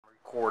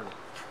Recording.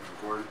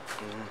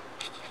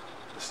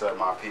 What's up,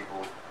 my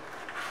people?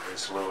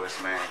 It's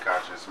Lewis, man,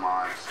 Conscious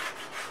Minds.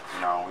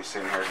 You know, we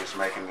sitting here just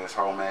making this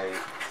homemade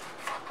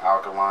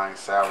alkaline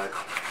salad.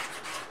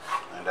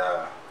 And,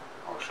 oh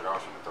shit, I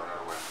was gonna throw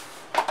that away.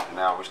 And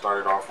now we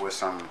started off with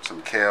some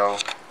kale.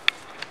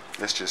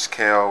 This just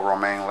kale,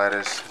 romaine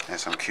lettuce, and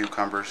some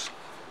cucumbers.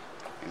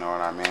 You know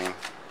what I mean?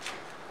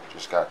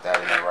 Just got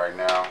that in there right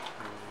now.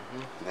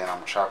 And then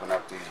I'm chopping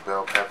up these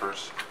bell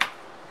peppers.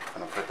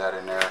 I'm gonna put that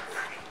in there.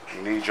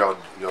 You need your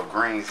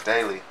greens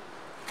daily.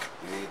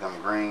 You need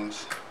them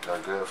greens. They're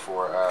good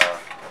for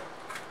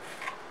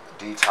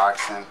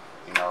detoxing,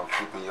 you know,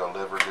 keeping your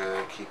liver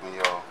good, keeping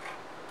your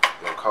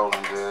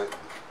colon good.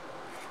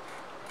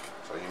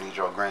 So you need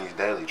your greens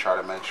daily. Try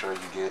to make sure you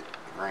get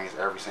greens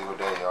every single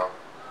day, y'all.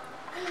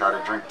 Try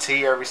to drink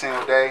tea every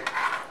single day.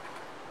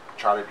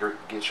 Try to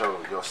get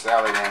your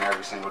salad in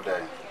every single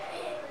day.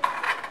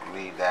 You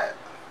need that.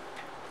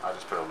 I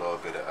just put a little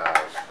bit of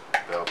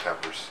bell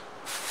peppers.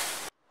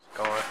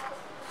 Going.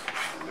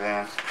 And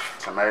then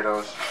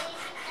tomatoes.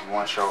 You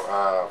want your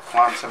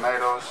plum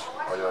tomatoes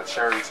or your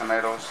cherry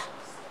tomatoes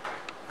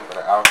for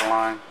the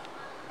alkaline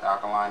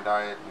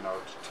diet. You know,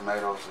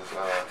 tomatoes is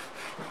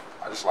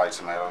I just like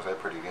tomatoes. They're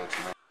pretty good to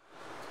me.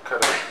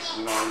 Cut up,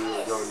 you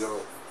know,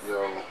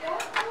 your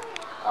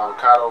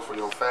avocado for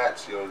your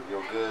fats. Your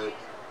good.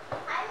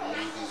 You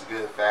need these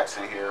good fats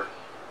in here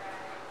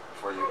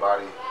for your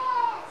body.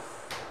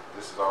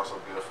 This is also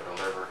good for the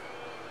liver.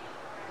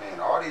 Man,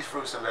 all these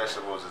fruits and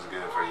vegetables is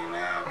good for you,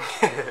 man.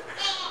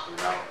 You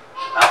know,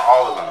 not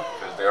all of them,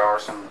 because there are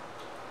some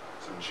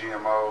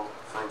GMO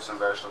fruits and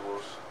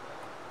vegetables.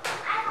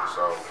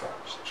 So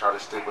try to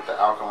stick with the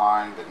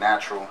alkaline, the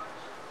natural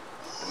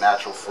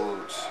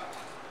foods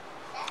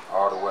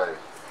all the way.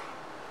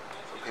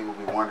 So people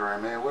be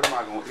wondering, man, what am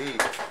I gonna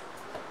eat?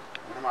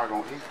 What am I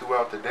gonna eat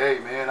throughout the day,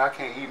 man? I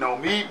can't eat no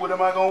meat. What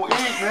am I gonna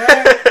eat,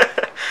 man?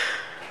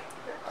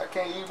 I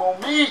can't eat no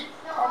meat.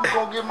 I'm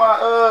gonna get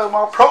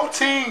my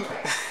protein.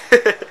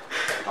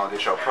 You're gonna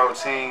get your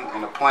protein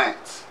in the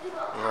plants.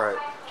 Right.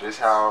 Just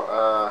how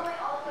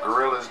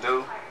gorillas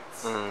do.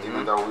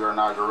 Even though we are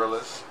not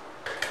gorillas.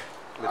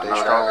 But they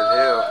strong as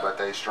hell. But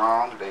they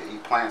strong. They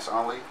eat plants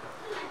only.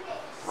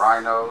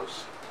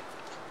 Rhinos.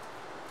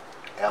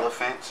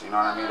 Elephants. You know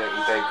what I mean? They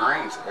eat their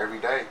greens every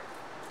day.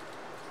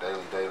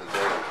 Daily.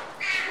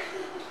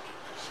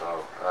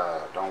 So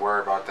don't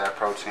worry about that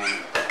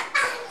protein.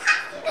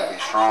 You can be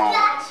strong,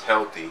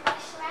 healthy,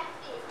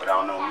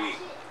 without no meat.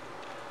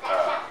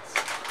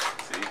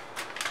 See?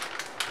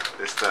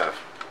 This stuff.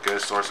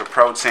 Good source of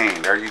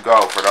protein. There you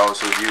go. For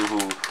those of you who,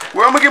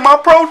 where I'm gonna get my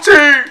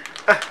protein?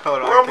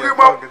 Hold on, where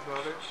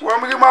I'm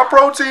gonna get my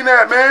protein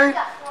at, man?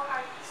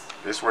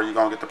 This is where you're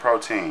gonna get the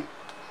protein.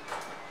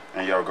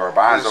 And your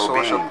garbanzo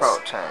beans. Of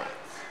protein.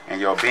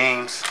 And your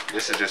beans,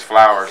 this is just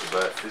flour,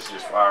 but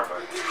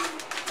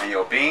and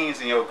your beans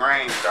and your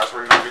grains, that's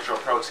where you're gonna get your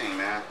protein,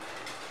 man.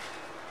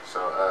 So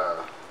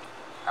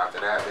after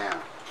that,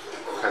 then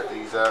cut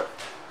these up.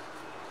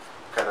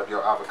 Cut up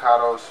your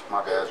avocados.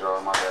 My bad,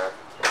 y'all. My bad.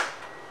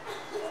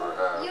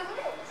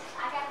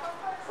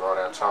 For all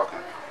that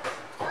talking.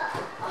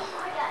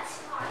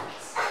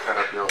 Cut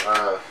up your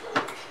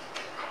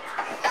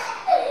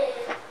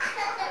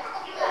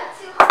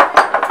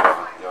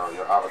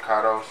your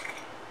avocados.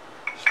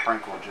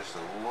 Sprinkle just a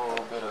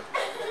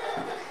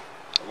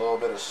little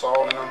bit of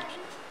salt in them.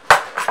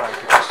 Trying to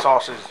get the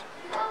sauces.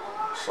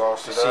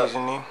 Sauce it up.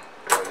 Seasoning.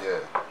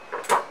 Yeah.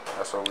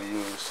 That's what we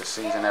use to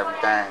season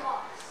everything.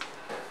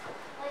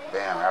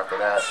 Bam, after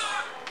that.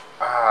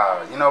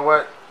 You know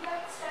what?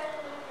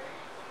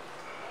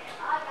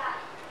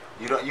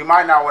 You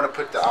might not want to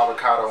put the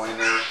avocado in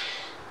there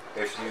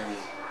if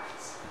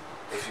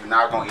you're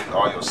not gonna eat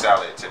all your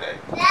salad today.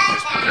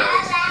 Just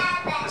because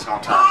it's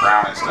gonna turn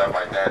brown and stuff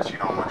like that. You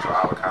don't want your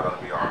avocado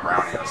to be all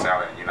brown in your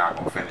salad and you're not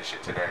gonna finish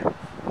it today.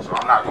 So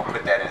I'm not gonna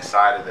put that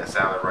inside of the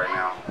salad right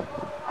now.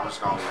 I'm just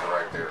gonna leave it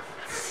right there.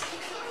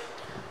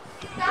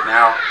 But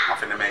now I'm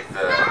finna make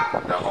the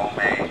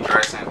homemade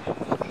dressing.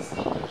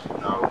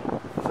 You know,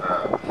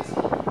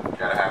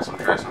 gotta have some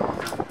dressing on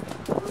there. You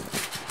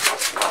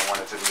don't want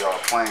it to be all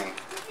plain.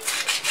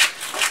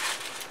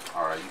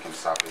 All right, you can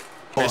stop it.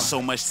 There's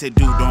so much to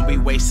do, don't be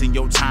wasting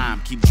your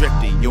time. Keep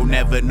drifting, you'll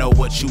never know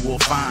what you will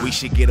find. We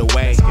should get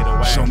away,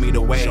 show me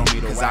the way,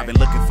 cause I've been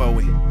looking for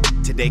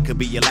it. Today could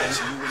be your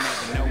last.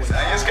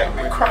 I just got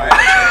me crying.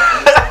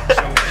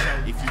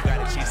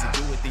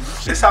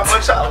 It's how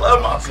much I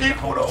love my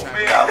people though,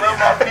 man. I love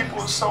my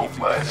people so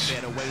much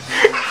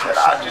that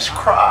I just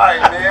cry,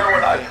 man,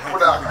 when I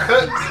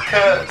cook,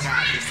 because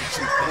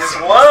it's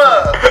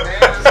love,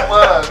 man. It's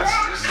love.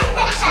 It's so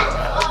much love.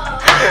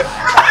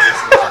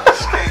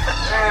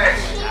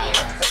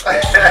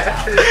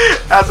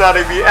 That's how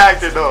they be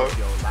acting though.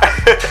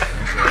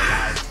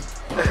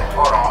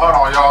 Hold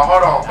on, y'all.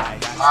 Hold on.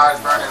 Eyes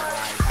burning.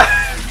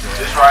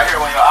 This right here,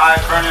 when your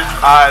eyes burning.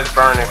 Eyes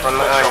burning from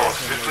the onion.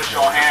 Just put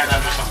your hands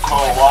under some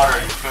cold water.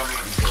 You feel me?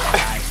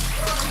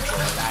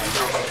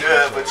 It'll be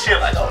good, but chill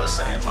like I was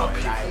saying, my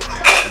people.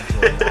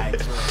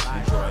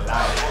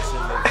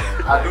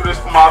 I do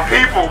this for my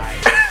people.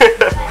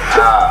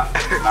 Nah,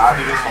 I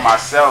do this for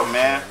myself,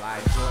 man.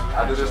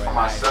 I do this for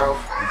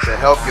myself. To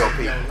help your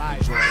people.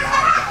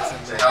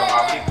 To help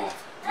my people.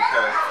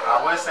 Because I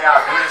would say I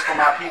do this for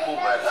my people,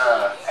 but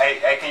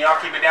hey, can y'all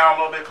keep it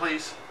down a little bit,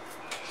 please?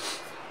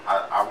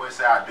 I would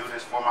say I do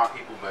this for my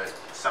people, but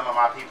some of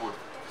my people,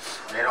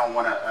 they don't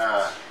want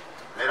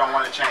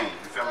to change.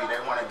 You feel me? They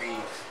want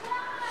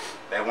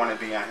to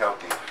be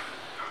unhealthy.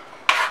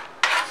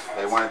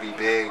 They want to be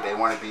big. They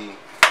want to be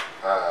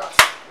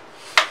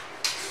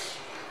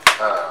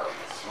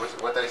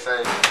what they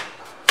say.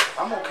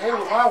 I'm okay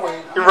with my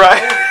weight.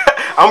 Right.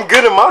 I'm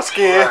good in my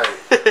skin.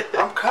 Right.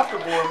 I'm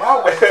comfortable in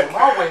my weight. With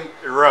my weight.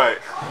 Right.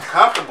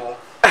 Comfortable.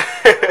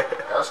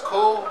 That's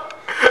cool.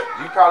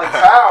 You probably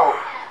proud.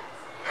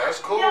 That's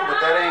cool, but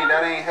that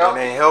ain't healthy.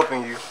 It ain't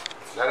helping you.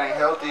 That ain't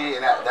healthy,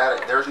 and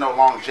that there's no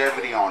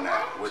longevity on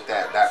that. With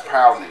that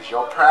proudness,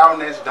 your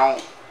proudness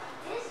don't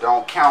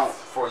count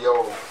for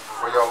your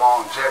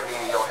longevity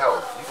and your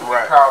health. You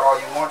can be proud all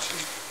you want to.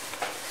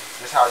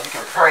 This is how you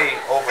can pray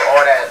over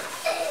all that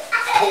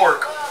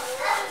pork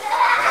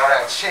and all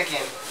that chicken.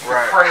 You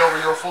can pray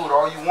over your food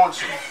all you want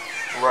to.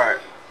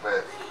 Right.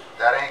 But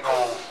that ain't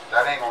gonna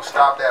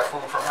stop that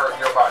food from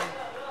hurting your body.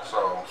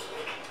 So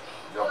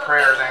your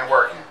prayers ain't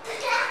working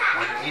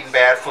when you're eating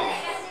bad food.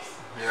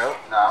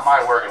 Yep. Nah, it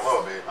might work a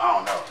little bit. I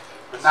don't know.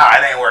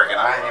 Nah, it ain't working.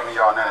 I ain't giving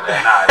y'all none of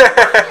that. Nah, it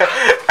ain't working.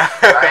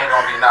 I ain't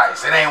gonna be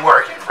nice. It ain't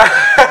working.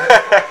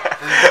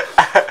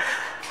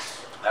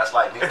 That's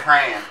like me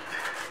praying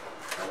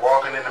and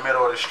walking in the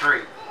middle of the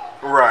street.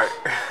 Right.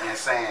 And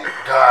saying,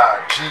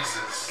 God,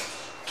 Jesus,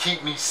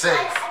 keep me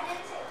safe.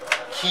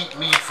 Keep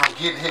me from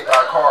getting hit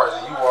by cars,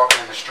 and you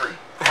walking in the street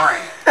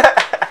praying.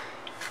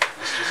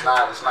 It's just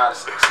not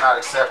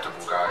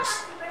acceptable,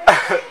 guys.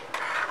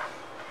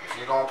 If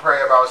you're gonna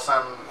pray about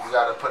something, you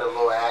gotta put a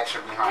little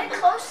action behind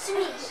it.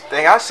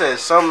 Dang, I said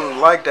something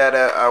like that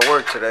at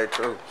work today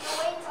too.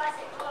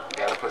 You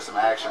gotta put some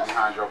action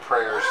behind your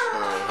prayers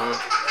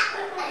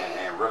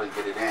and really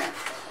get it in.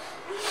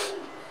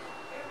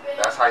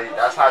 That's how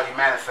you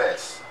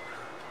manifest.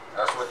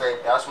 That's what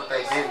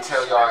they didn't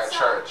tell y'all at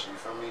church. You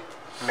feel me?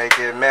 Make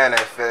it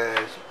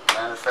manifest.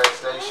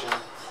 Manifestation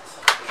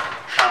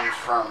comes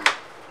from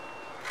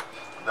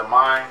the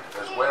mind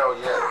as well.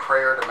 Yeah, the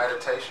prayer, the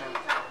meditation.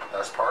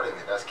 That's part of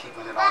it. That's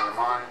keeping it on your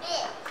mind.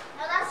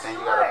 But then you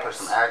gotta put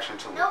some action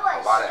to it.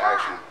 A lot of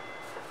action.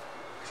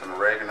 Some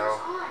oregano,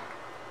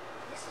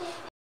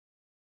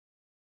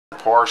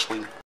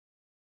 parsley,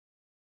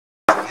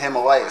 some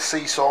Himalaya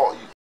sea salt,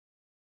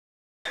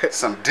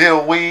 some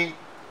dill weed,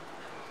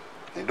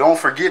 and don't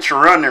forget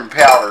your onion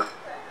powder.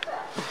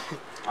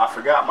 I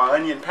forgot my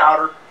onion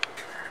powder.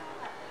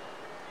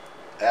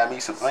 Add me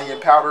some onion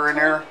powder in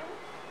there.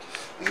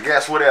 And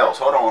guess what else?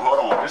 Hold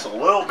on. Just a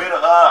little bit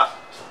of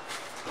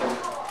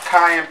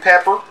cayenne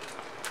pepper.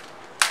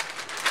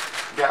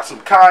 Got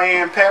some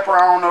cayenne pepper. I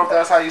don't know if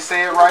that's how you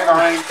say it right.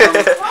 I ain't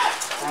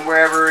from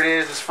wherever it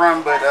is it's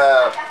from, but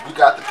we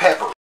got the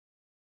pepper.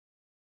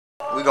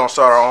 We gonna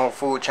start our own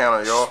food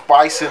channel, y'all.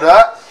 Spice it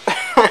up.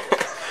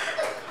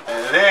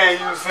 And then,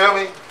 you feel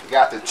me? You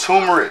got the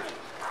turmeric.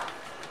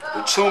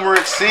 The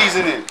turmeric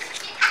seasoning.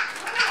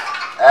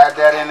 Add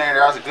that in there.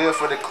 That's good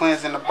for the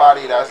cleansing the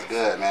body. That's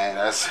good, man.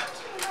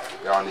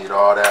 Y'all need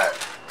all that.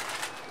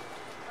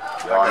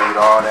 Y'all need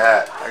all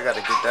that. I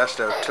gotta get that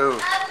stuff too.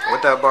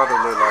 What that bottle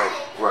look like?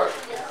 What?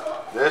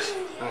 This?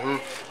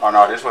 Oh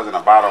no, this wasn't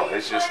a bottle.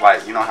 It's just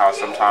like, you know how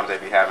sometimes they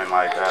be having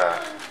like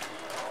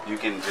you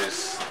can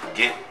just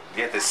get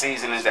the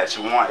seasonings that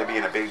you want. It be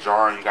in a big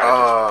jar and you gotta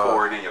just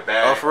pour it in your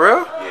bag. Oh, for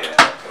real? Yeah.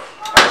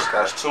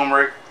 That's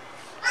turmeric.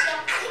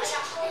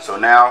 So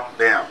now,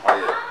 bam. Oh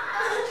yeah.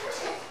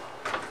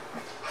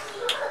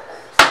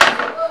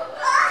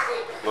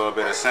 A little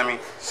bit of sesame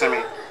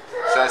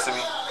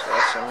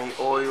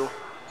oil.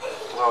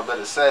 A little bit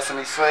of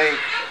sesame seed.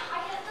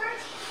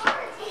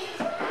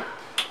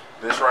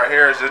 This right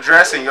here is the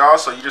dressing, y'all.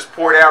 So you just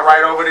pour that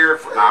right over there.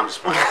 Nah, I'm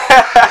just playing.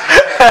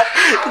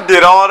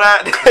 Did all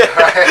that?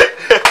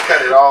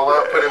 Cut it all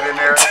up, put it in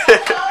there.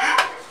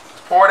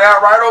 Pour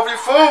that right over your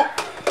food.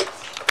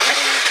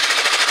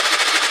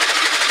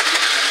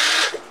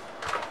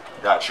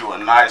 Got you a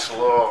nice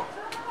little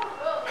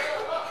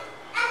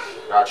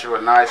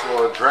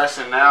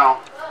dressing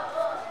now.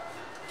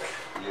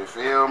 You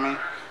feel me?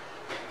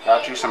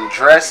 Got you some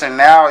dressing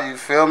now, you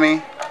feel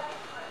me?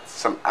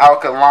 Some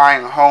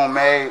alkaline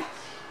homemade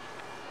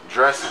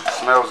dressing.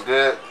 Smells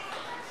good.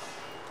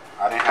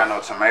 I didn't have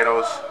no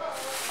tomatoes.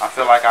 I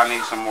feel like I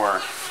need some more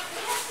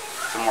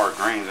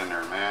greens in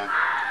there, man.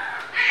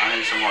 I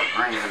need some more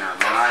greens in there,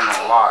 man. I ain't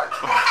gonna lie.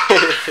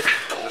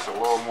 Just a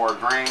little more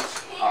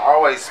greens. I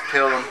always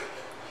peel them.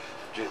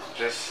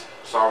 Just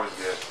it's always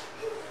good.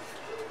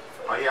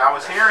 Oh yeah, I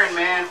was hearing,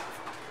 man,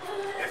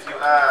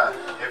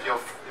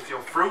 if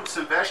your fruits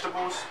and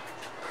vegetables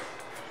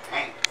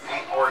ain't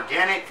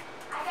organic,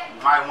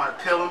 you might want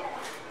to peel them.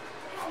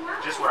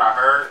 Just what I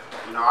heard.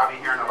 You know, I be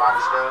hearing a lot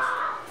of stuff.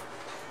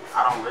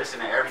 I don't listen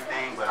to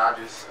everything, but I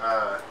just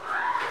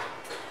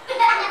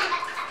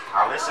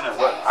I listen to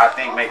what I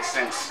think makes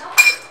sense,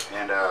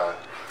 and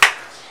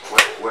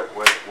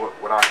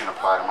what I can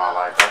apply to my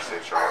life. That's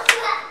it, y'all.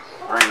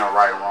 There ain't no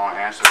right and wrong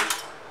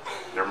answers.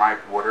 There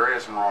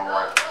is some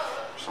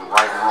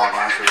right and wrong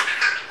answers,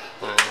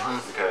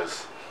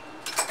 because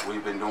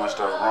we've been doing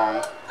stuff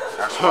wrong.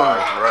 That's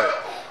why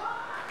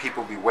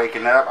people be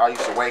waking up. I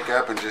used to wake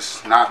up and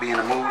just not be in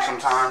the mood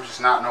sometimes, just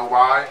not know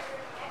why.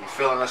 Be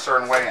feeling a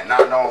certain way and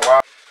not knowing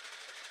why.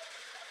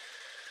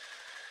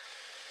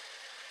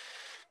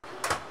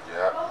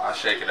 Yeah, I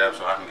shake it up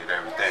so I can get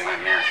everything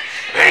in there.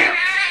 Bam!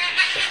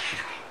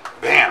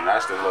 Bam!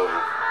 That's the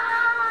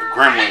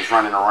gremlins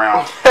running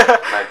around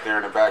back there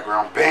in the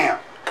background. Bam!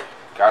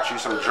 Got you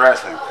some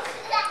dressing.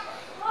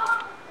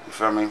 You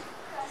feel me?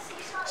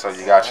 So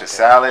you got your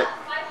salad,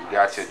 you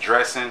got your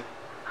dressing,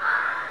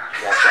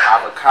 you got your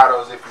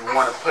avocados if you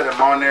want to put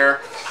them on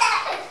there.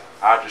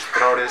 I'll just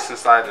throw this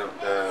inside the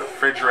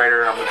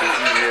refrigerator. I'm going to be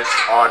eating this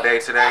all day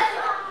today.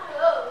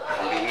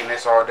 I'm going to be eating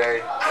this all day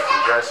with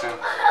some dressing.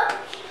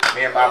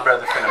 Me and my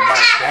brother finna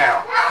munch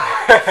down.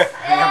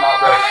 Me and my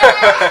brother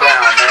finna munch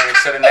down, man.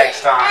 Until the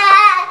next time.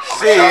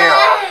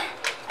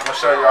 I'm going to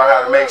show y'all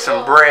how to make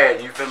some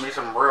bread. You feel me?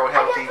 Some real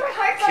healthy,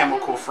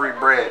 chemical-free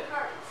bread.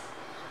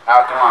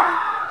 Alkaline.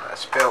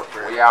 That's spelled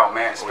bread. We out,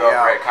 man. Spelled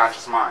bread.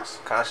 Conscious minds.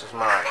 Conscious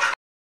mind.